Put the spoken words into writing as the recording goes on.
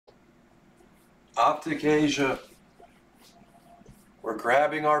Optic Asia. We're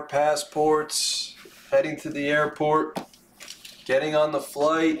grabbing our passports, heading to the airport, getting on the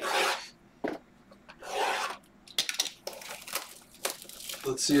flight.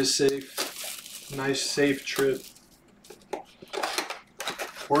 Let's see a nice safe trip.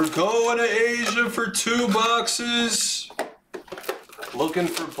 We're going to Asia for 2 boxes. Looking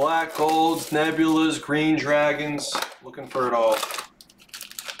for black golds, nebulas, green dragons. Looking for it all.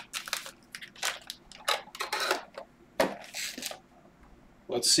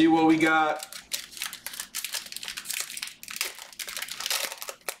 Let's see what we got.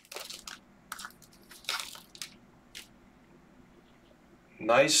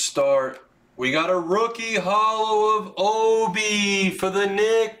 Nice start. We got a rookie holo of Obi for the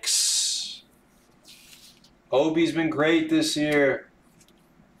Knicks. Obi's been great this year.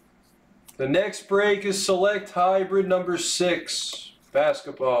 The next break is Select Hybrid number 6,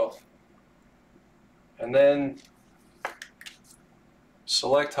 basketball. And then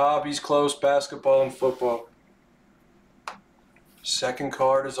Select Hobbies Close, basketball and football. Second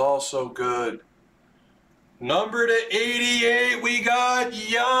card is also good. Number to 88, we got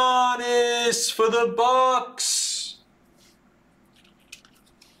Giannis for the Bucks.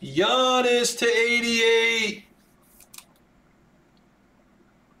 Giannis to 88.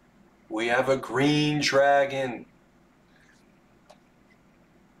 We have a green dragon.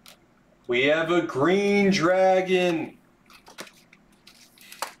 We have a green dragon.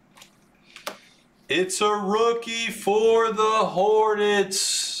 It's a rookie for the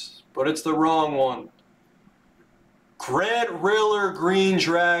Hornets, but it's the wrong one. Grant Riller green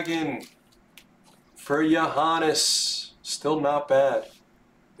dragon for Giannis. Still not bad.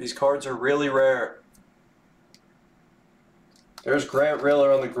 These cards are really rare. There's Grant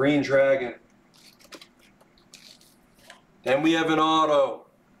Riller on the green dragon. Then we have an auto.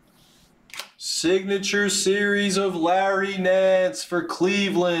 Signature series of Larry Nance for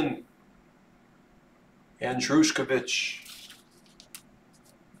Cleveland. Andrushkovich.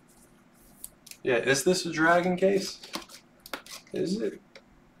 Yeah, is this a dragon case? Is it?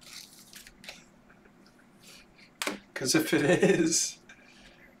 Because if it is,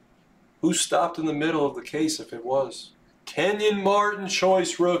 who stopped in the middle of the case if it was? Kenyon Martin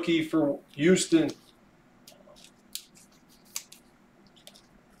choice rookie for Houston.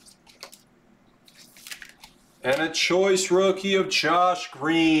 And a choice rookie of Josh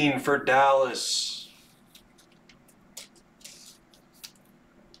Green for Dallas.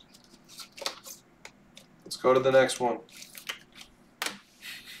 Let's go to the next one.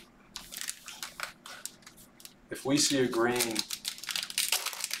 If we see a green,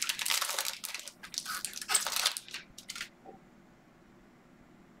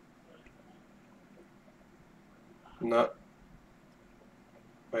 no.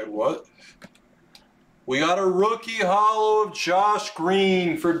 Wait, what? We got a rookie holo of Josh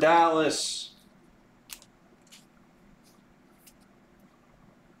Green for Dallas.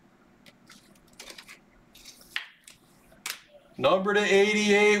 Number to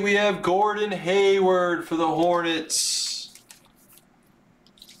 88, we have Gordon Hayward for the Hornets.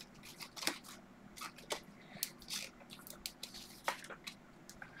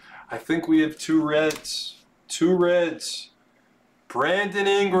 I think we have 2 reds. 2 reds. Brandon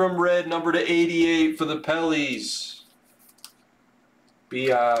Ingram red, number to 88 for the Pellies.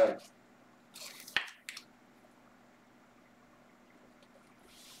 BI.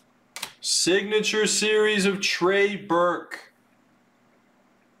 Signature series of Trey Burke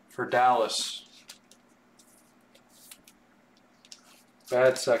for Dallas.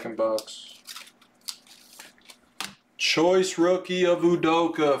 Bad second box. Choice rookie of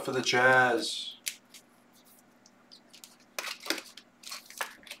Udoka for the Jazz.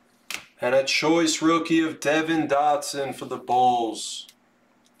 And a choice rookie of Devin Dotson for the Bulls.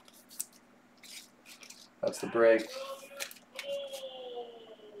 That's the break.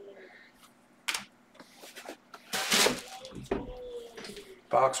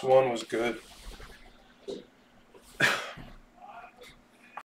 Box 1 was good.